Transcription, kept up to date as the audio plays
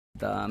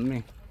Dami.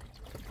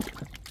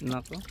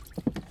 Nako.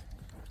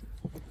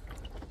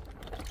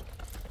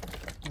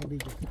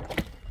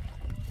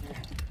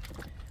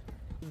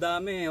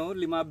 Dami oh,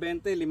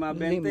 5.20,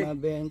 5.20.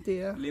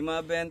 5.20 ah.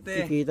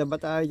 5.20. Kikita ba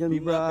tayo dyan,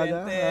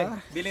 brada?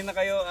 5.20. Bili na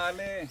kayo,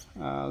 Ale.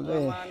 Ale.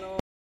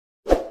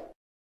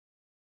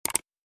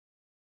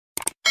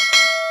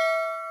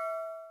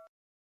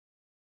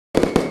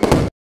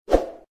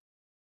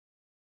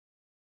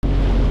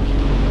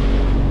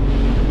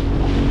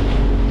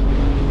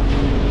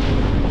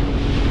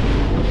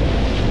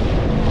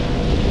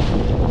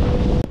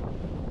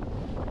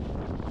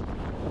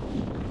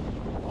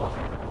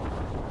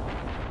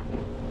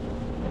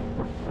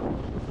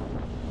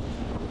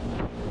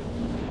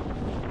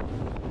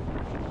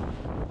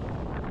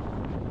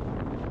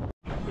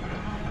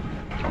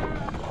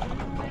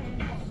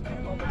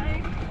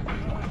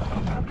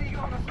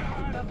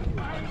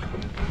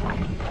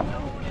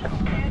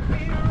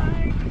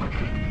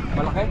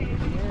 Malaki?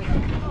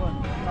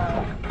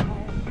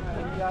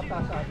 Yata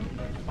sa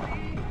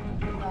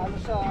ano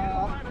sa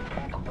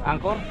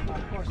Angkor?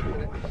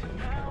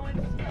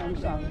 Ano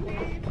sa Angkor?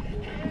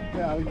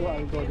 Kaya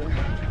I'll go there.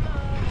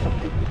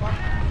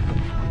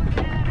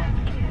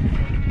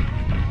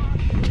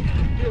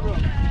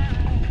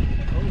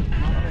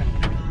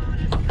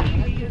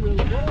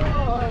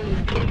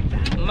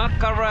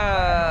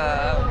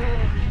 Mackerels.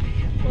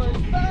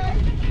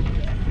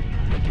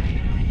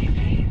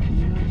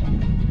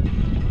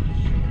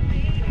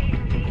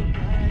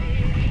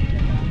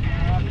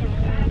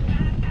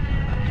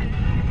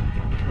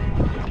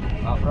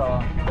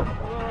 Bro.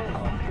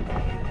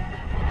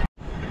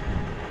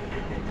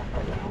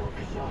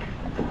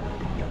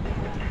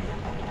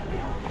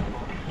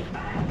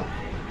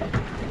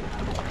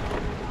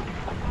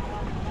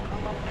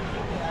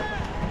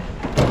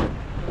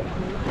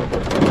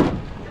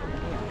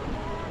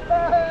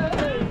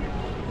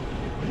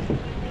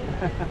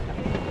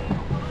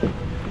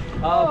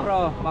 Oh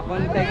bro, makuha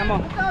yung tenga mo.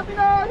 Sabi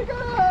na, halika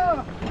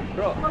na!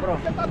 Bro.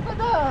 Magkatap ka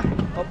na!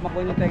 Oh,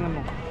 makuha yung tenga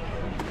mo.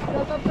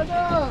 Magkatap ka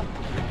na!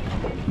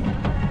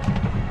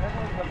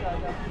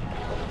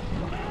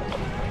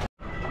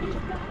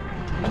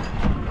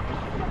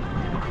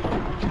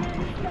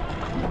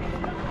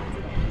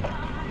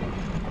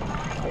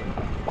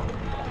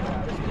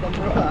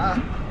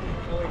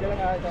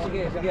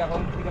 Sige ako.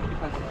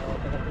 Tigas-tigas.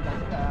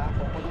 Tigas-tigas ka.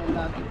 Pupunin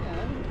natin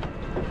yan.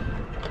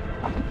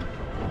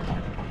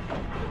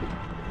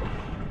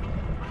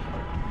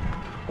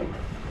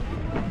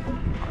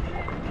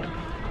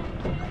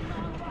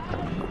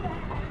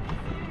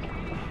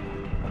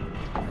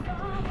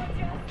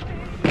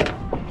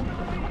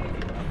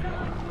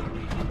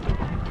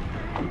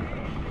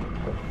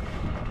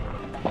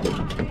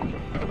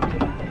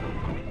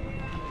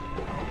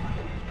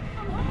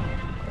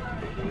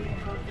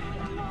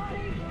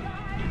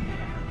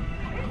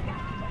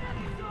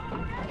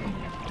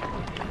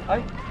 Ay,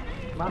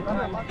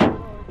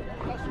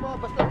 Tapos mo,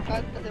 basta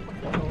kahit kasi pag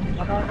ito,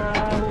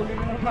 makakahuli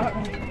mo naman.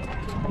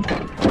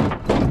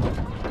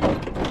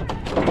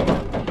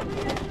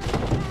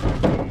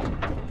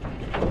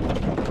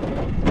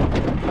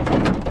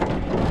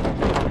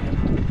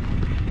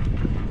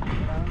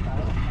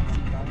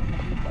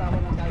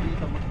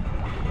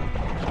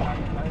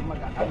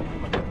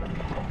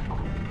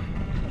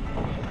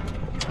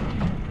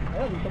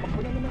 ayun, tumakbo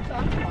na naman sa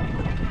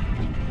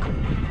akin.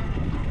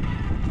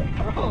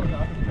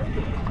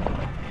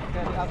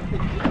 Very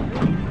active.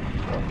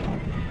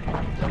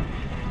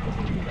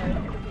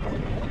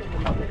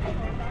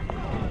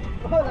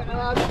 Oh,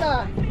 nakarami na.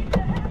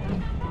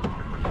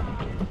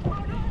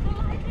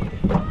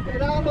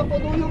 Kailangan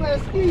mapuno yung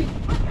ST.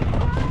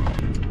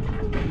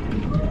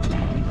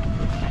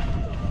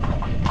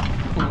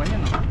 Kuha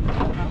yan ah.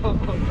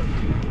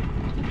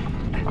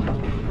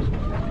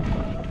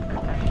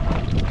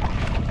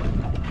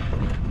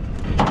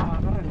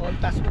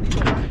 Kontas mo dito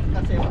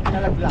kasi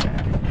nalaglag.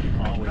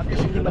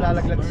 Kasi hindi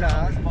malalaglag sa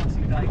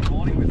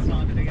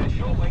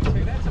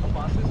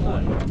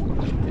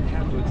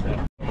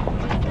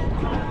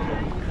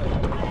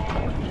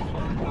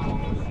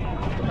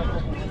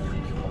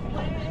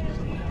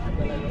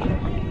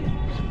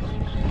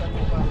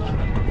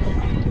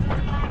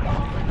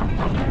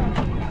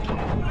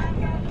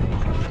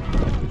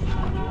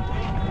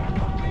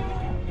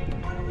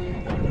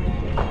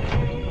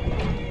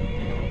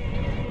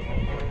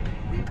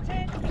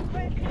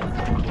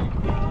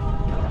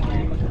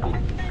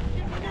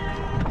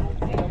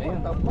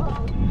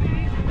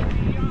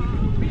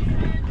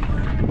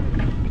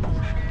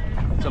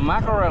It's a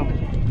mackerel.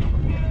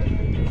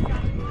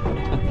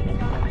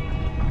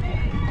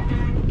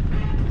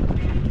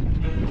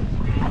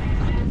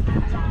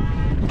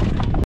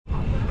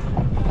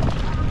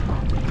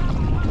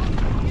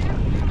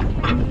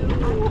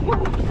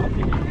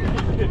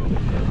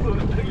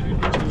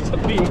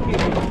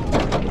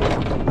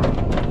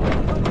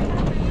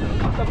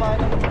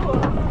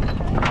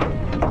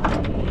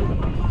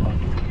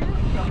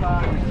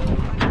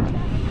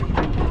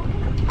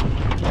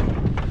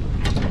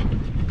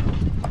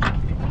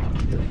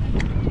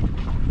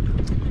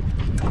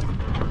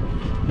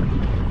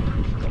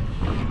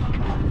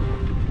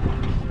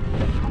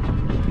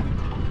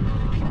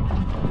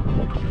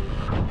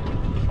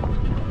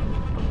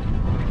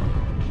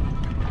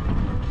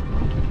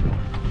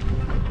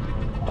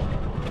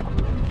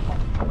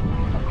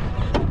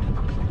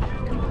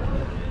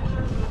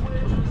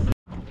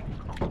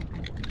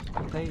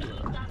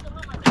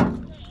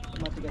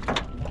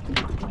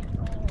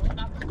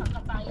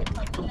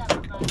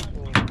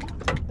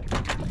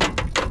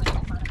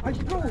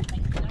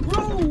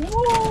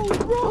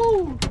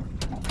 bro!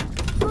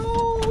 Bro!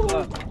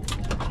 Ah.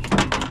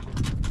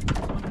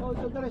 Oh,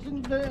 sa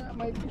direction,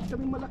 may fish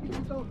kami malaki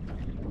dito.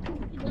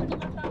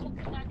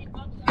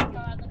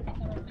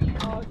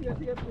 Oh, sige,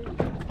 sige, please.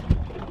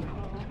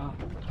 Ah.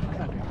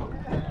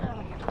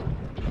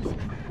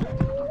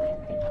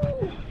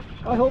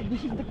 I hope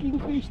this is the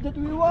kingfish that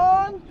we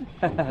want.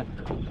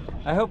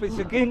 I hope it's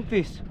a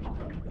kingfish.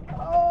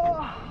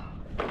 Oh.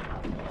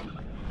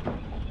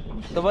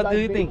 So what do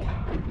you think?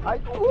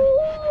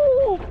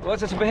 Ooh! Oh,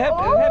 it's heavy.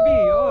 Heavy.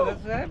 Oh,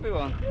 that's a heavy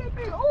one.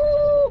 Heavy.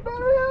 Oh,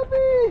 very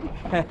heavy.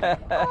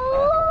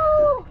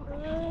 Oh!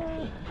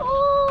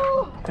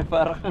 Oh!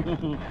 Parang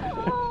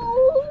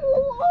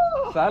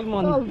Oh!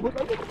 salmon.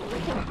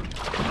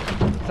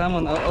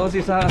 Salmon. Oh,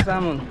 si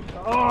salmon.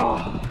 Oh!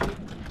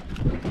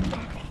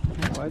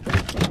 Ito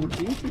ang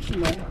kingfish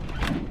na.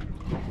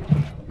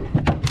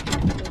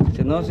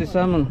 Si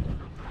salmon.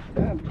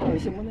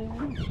 Ayusin mo na yung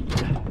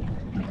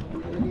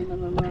ilagay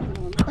na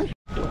natin. Ay!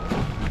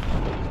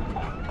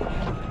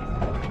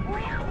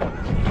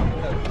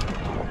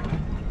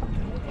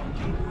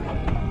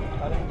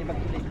 Parang hindi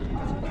magkilig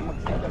kasi pag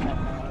mag-set ka na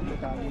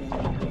dami.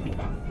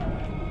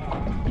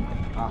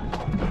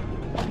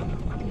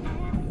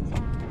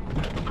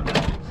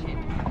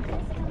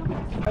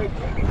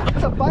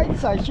 It's a bite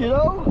size, you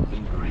know?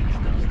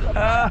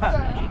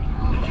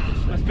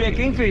 Must be a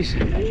kingfish.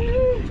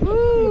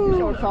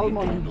 Kingfish or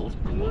salmon.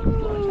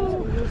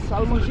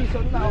 Salmon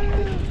season now.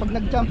 Pag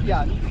nag-jump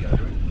yan,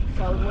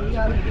 salmon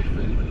yan.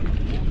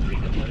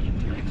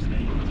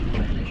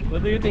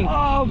 What do you think?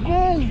 Oh,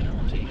 Ben!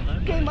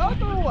 Came out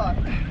or what?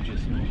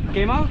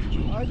 Came out?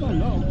 I don't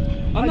know.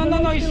 Oh,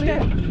 no, it's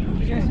there.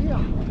 Yes.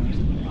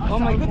 Oh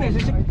my goodness,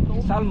 it's a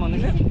salmon,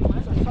 is it?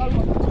 It's a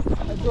salmon.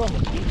 I draw.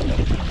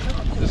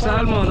 The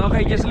salmon.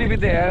 Okay, just leave it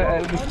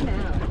there.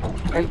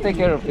 I'll take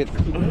care of it.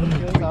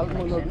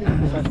 Salmon or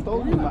kingfish. I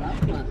told you, man.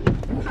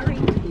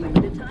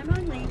 Limited time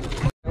only.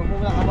 Huwag mo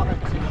lang hawakan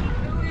kasi.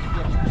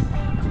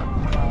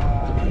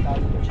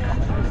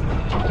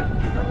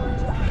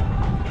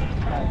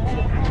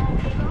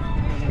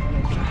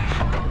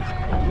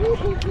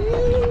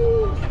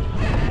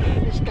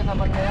 Finish ka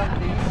naman ngayon,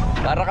 please.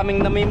 Para kaming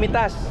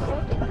namimitas.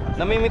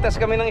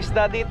 Namimitas kami ng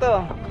isda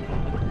dito.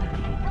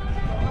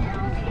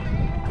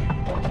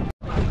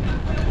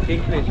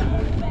 Kingfish.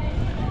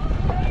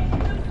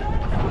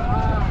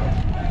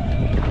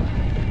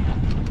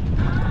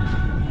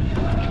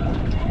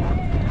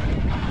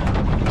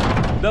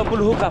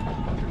 Double hookup.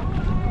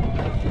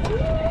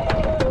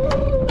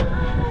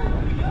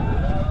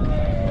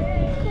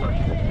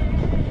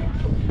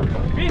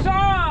 Fish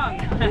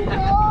on!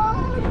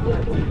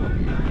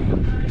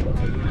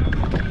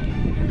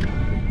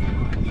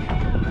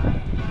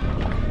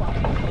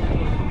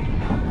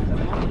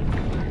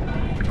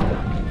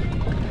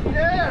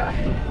 Yeah!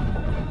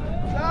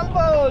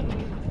 Salmon!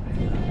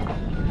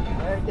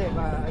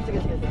 Okay,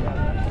 sige.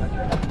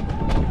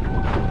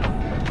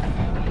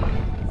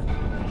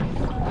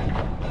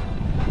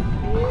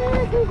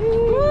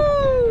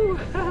 Woo!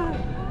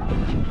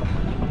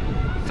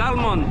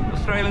 Salmon,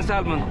 Australian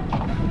salmon.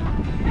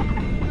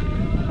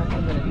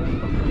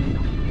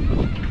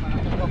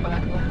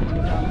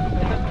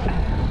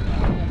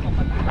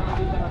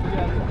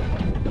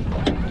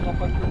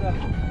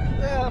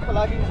 Yeah,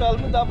 palaging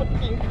salmon, dapat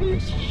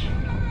kingfish.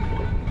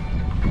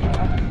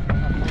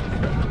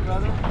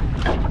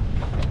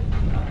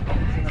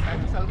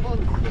 Salmon.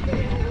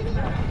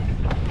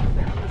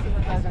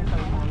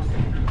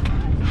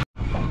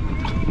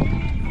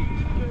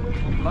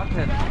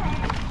 Bucket.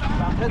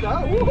 Bakit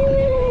ah?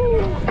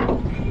 Woohoo!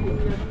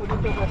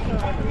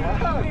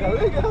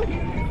 Galing ah!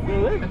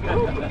 Galing!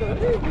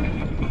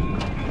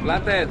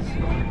 Flatheads.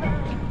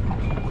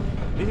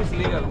 This is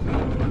legal.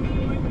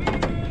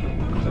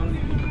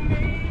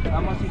 How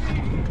much is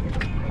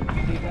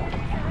legal?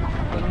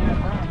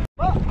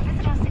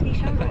 Visit our Sydney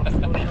showrooms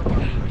or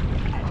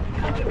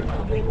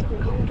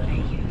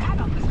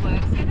Add-ons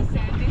works in a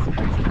SanDisk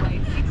Cruiser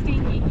Blade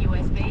 16-gig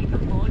USB for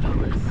 $4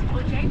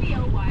 or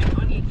JBL wire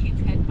on your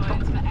kids'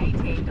 headphones for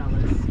 $18.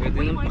 Pwede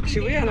We ng won't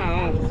paksiw give yan you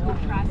ah. school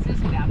prices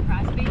without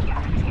price being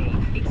guaranteed.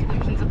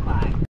 Exclusions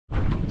apply.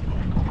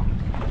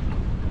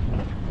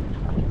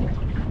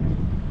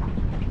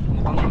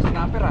 Mukhang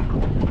snapper ah.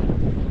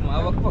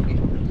 Umawag-wag eh.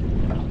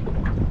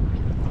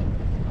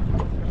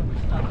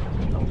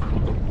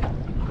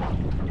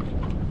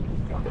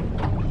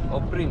 O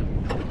prim.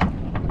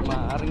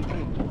 Maaring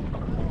prim.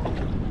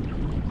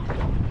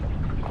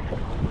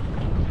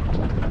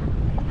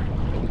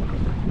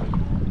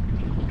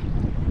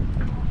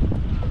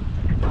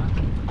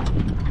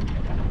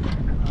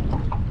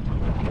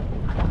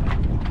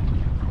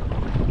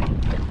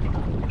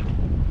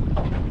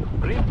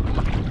 Prim?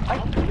 Ay!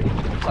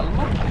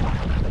 Salmon!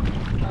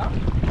 Ha?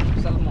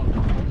 Salmon.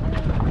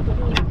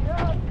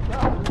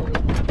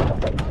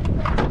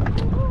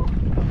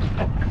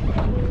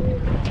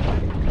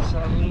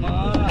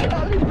 Salmon!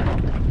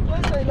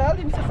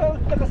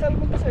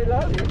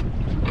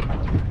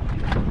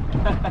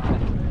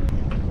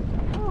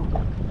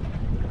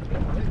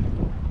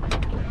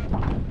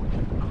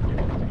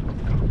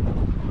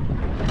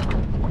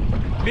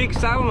 Big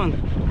salmon.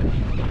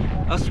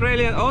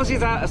 Australian Aussie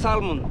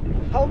salmon.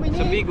 How many? It's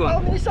a big one. How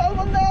many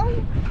salmon now?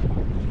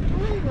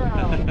 Three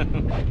now.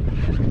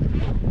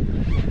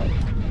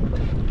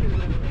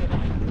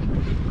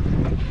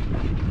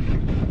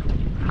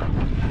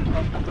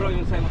 Bro,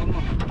 yung salmon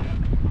mo.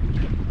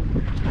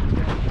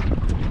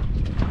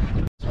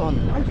 On.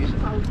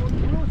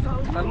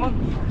 Salmon?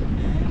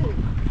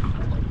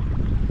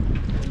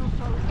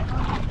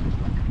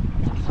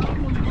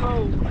 Salmon bro.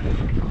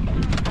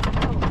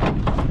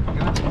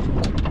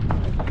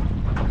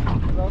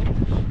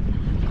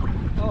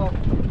 Oh.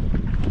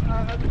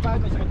 Ano ba?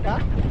 May sakit ka?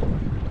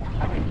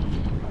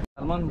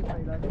 Salmon.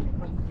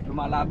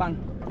 Lumalaban.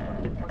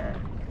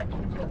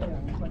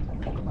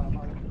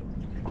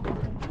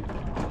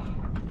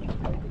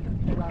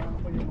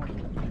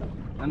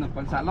 Ano,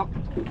 pansalok?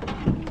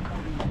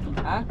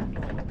 Ha?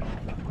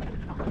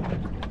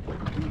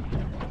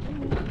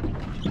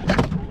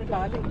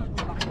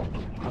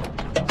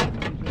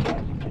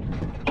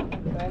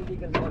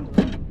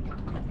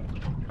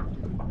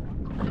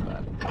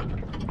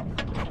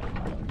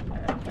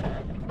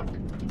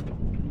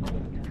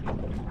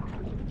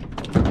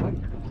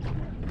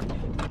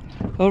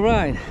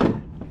 Alright,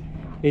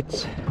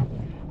 it's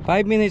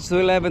 5 minutes to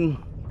 11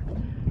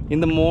 in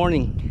the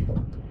morning.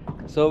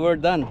 So we're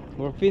done,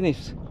 we're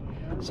finished.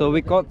 So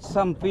we caught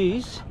some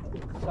fish.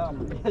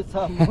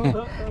 Some.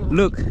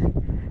 Look,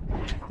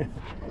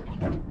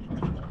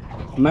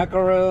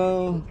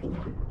 mackerel,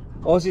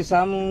 Aussie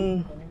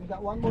salmon, We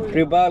got one more.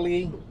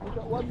 Trevallies, We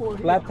got one more.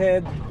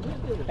 flathead,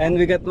 and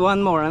we got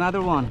one more,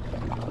 another one.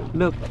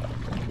 Look,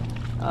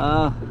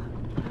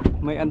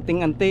 may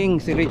anting-anting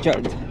si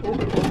Richard.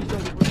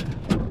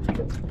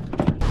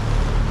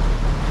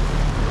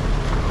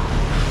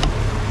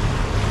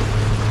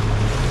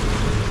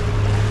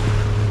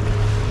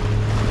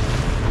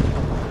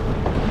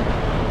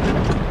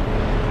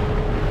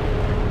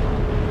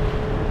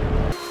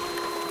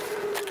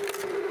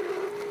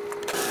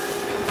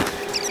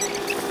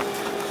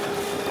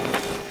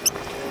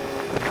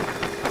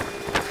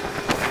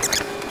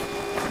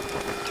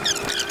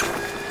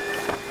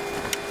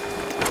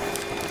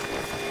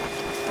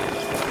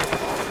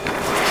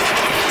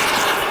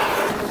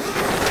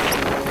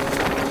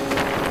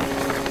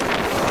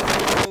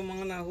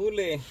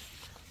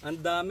 Ang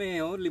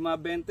dami, oh,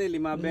 5.20,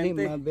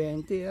 5.20.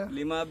 5.20 ah.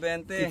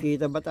 5.20.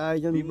 Kikita ba tayo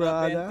dyan,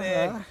 brada?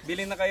 5.20.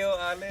 Bilhin na kayo,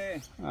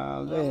 Ale.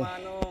 Okay.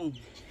 Manong.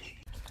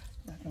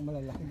 Ang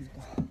malalaki dito.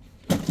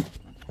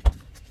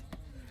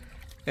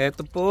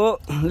 Ito po,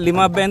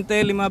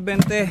 5.20,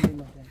 5.20.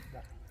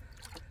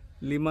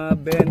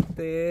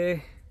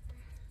 5.20.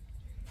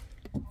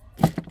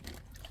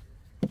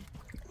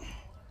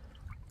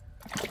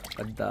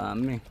 Ang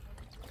dami.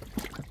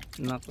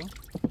 Nako.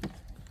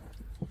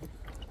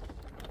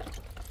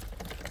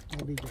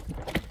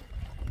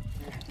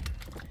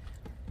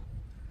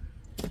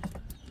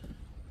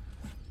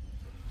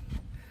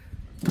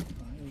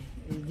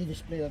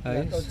 I-display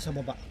natin ito sa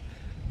baba.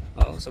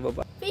 Oo, sa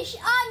baba. Fish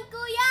on,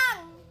 kuya!